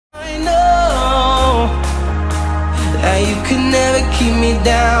keep me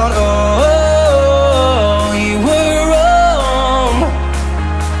down. Oh, you were wrong,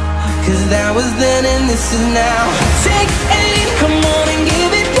 'cause that was then and this is now. Take aim, come on and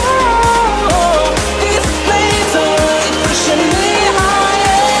give it go. These flames are only pushing me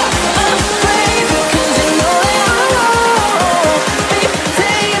higher. I'm crazy 'cause you know that I'm wrong. These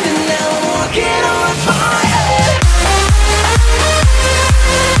days and now I'm walking on fire.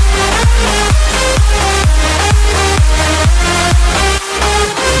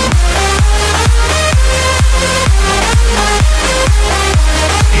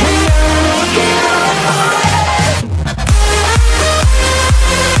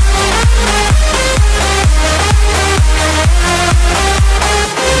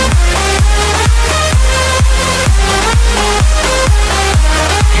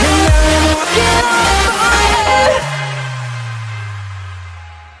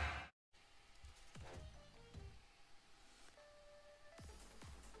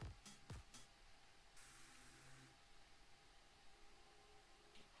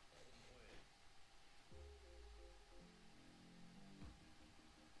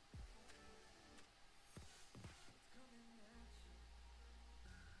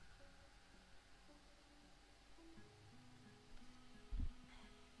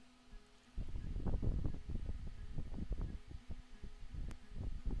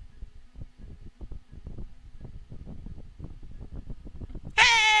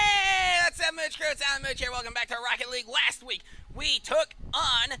 Mooch here. Welcome back to Rocket League. Last week, we took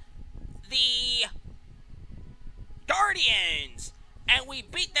on the Guardians, and we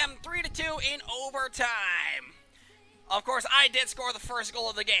beat them 3-2 in overtime. Of course, I did score the first goal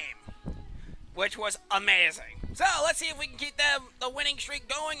of the game, which was amazing. So, let's see if we can keep the winning streak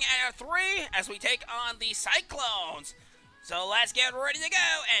going at 3 as we take on the Cyclones. So, let's get ready to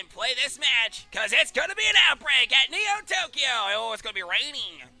go and play this match, because it's going to be an outbreak at Neo Tokyo. Oh, it's going to be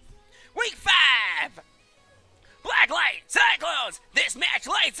raining. Week 5! Blacklight, Cyclones, this match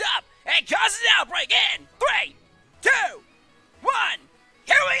lights up and causes an outbreak in 3, 2, 1,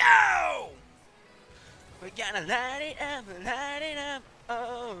 here we go! We're gonna light it up,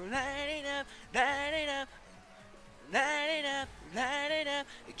 oh, light it up, light it up, light it up, light it up,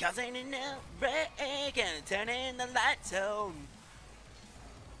 causing an outbreak and turning the lights on.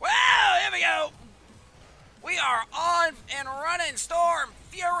 Well, here we go! We are on and running. Storm,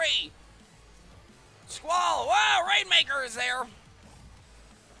 Fury, Squall. Wow, Rainmaker is there.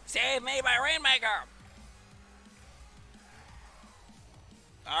 Save me by Rainmaker.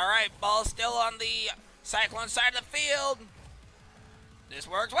 Alright, ball still on the Cyclone side of the field. This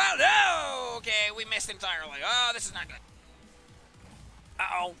works well. No! Okay, we missed entirely. Oh, this is not good.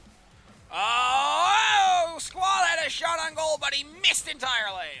 Uh-oh. Oh! Squall had a shot on goal, but he missed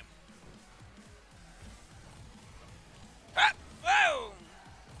entirely. Ah, whoa!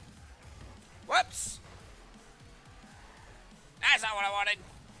 Whoops. That's not what I wanted.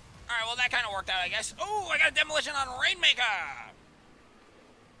 Alright, well, that kind of worked out, I guess. Oh, I got a demolition on Rainmaker.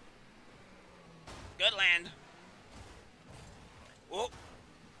 Good land. Oh,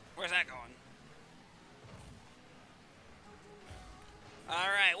 where's that going?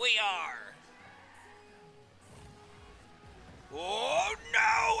 Alright, we are. Oh, no!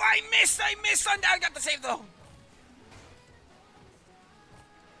 I missed! Sundown got the save, though.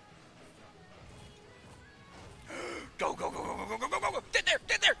 Go, go, go, go, go, go, go, go, go. Get there,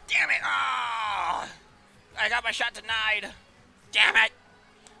 damn it. Ah, I got my shot denied. Damn it.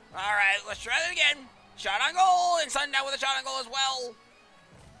 All right, let's try that again. Shot on goal, and Sundown with a shot on goal as well.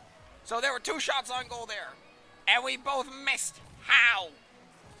 So there were 2 shots on goal there. And we both missed. How?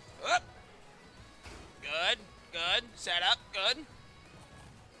 Oop. Good, good. Set up, good.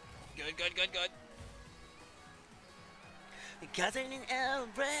 Good, good, good, good. Causing an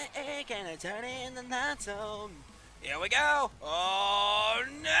outbreak and turning the lights on. Here we go. Oh,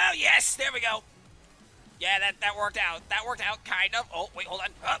 no. Yes, there we go. Yeah, that worked out. That worked out, kind of. Oh, wait, hold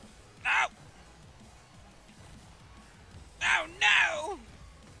on. Oh, no. Oh, no.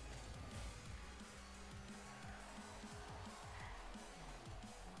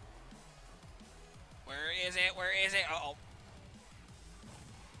 Where is it? Where is it? Uh-oh.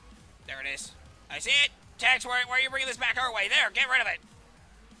 There it is. I see it. Tex, where are you bringing this back our way? There, get rid of it.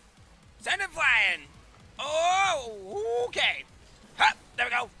 Send it flying. Oh, okay. Huh, there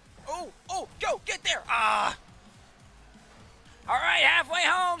we go. Oh, go, get there. Ah. All right, halfway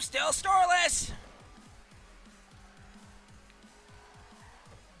home, still scoreless.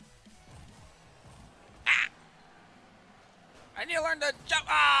 Ah. I need to learn to jump.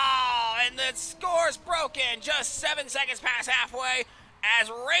 Oh, and the score's broken. Just 7 seconds past halfway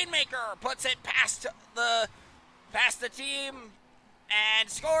as Rainmaker puts it past the team and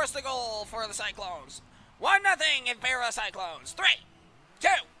scores the goal for the Cyclones. 1-0 in favor of the Cyclones. 3, 2,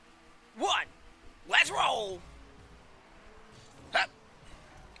 1. Let's roll. Hup.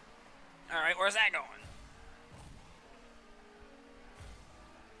 All right, where's that going?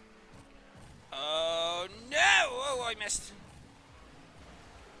 Oh, no. Oh, I missed.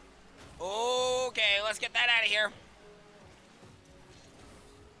 Okay, let's get that out of here.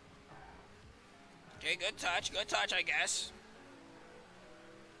 Okay, good touch, I guess.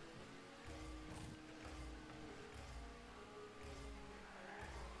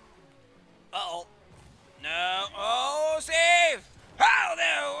 Uh-oh. No. Oh, save! Oh,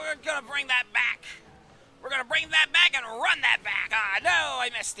 no, we're gonna bring that back. We're gonna bring that back and run that back. Ah, no, I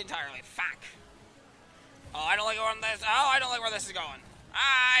missed entirely. Fuck. Oh, I don't like where this. Oh, I don't like where this is going.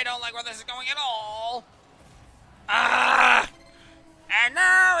 I don't like where this is going at all. Ah! And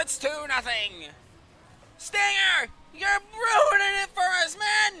now it's 2-0. Stinger, you're ruining it for us,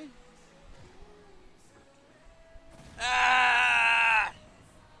 man. Ah!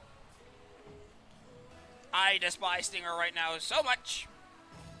 I despise Stinger right now so much.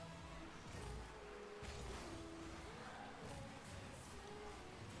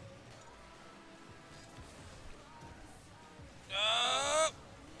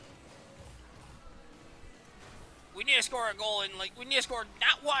 We need to score a goal in, we need to score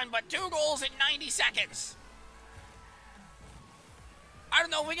not 1, but 2 goals in 90 seconds. I don't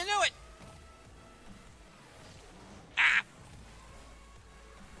know if we can do it. Ah.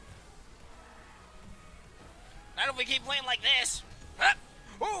 Not if we keep playing like this. Huh?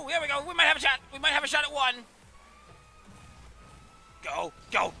 Ooh, here we go. We might have a shot. We might have a shot at 1. Go,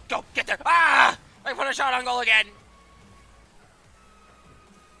 go, go. Get there. Ah! I put a shot on goal again.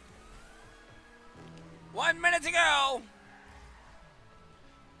 1 minute to go.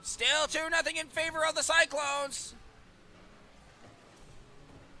 Still 2-0 in favor of the Cyclones.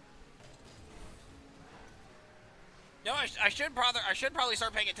 No, I should probably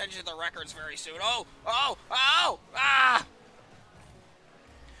start paying attention to the records very soon. Oh, oh, oh, ah!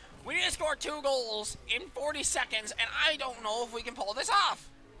 We need to score 2 goals in 40 seconds, and I don't know if we can pull this off.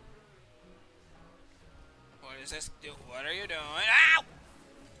 What is this? What are you doing? Ow!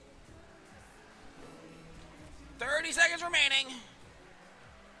 30 seconds remaining.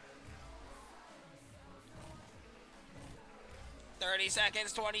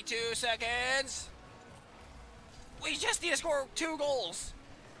 Seconds, 22 seconds. We just need to score 2 goals.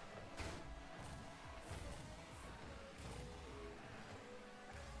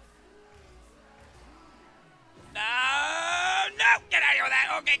 No, get out of here with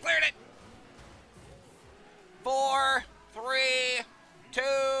that. Okay, cleared it. 4, 3, 2,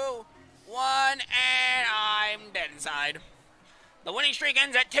 1, and I'm dead inside. The winning streak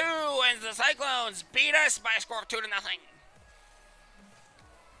ends at 2, and the Cyclones beat us by a score of 2-0.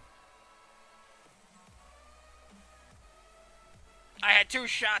 I had 2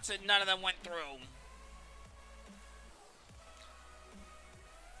 shots and none of them went through.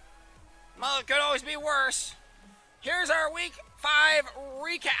 Well, it could always be worse. Here's our Week 5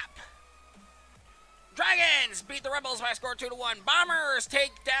 recap. Dragons beat the Rebels by a score of 2-1. Bombers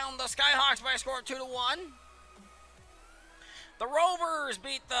take down the Skyhawks by a score of 2-1. The Rovers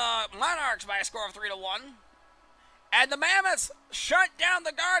beat the Monarchs by a score of 3-1. And the Mammoths shut down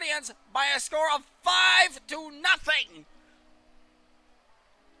the Guardians by a score of 5-0.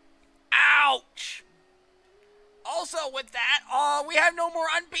 Ouch! Also, with that, we have no more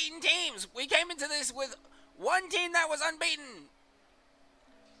unbeaten teams. We came into this with 1 team that was unbeaten.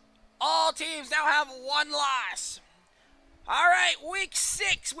 All teams now have 1 loss. All right, Week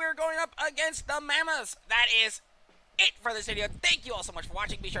 6, we're going up against the Mammoths. That is it for this video. Thank you all so much for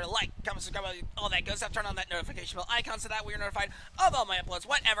watching. Be sure to like, comment, subscribe, all that good stuff. Turn on that notification bell icon so that we are notified of all my uploads,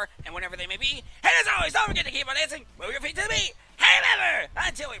 whatever and whenever they may be. And as always, don't forget to keep on dancing, move your feet to the beat. Hey, remember,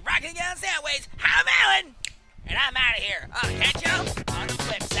 until we rock it again sideways, I'm Alan, and I'm out of here. I'll catch you on the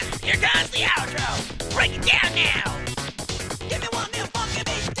flip side. Here comes the outro. Break it down now.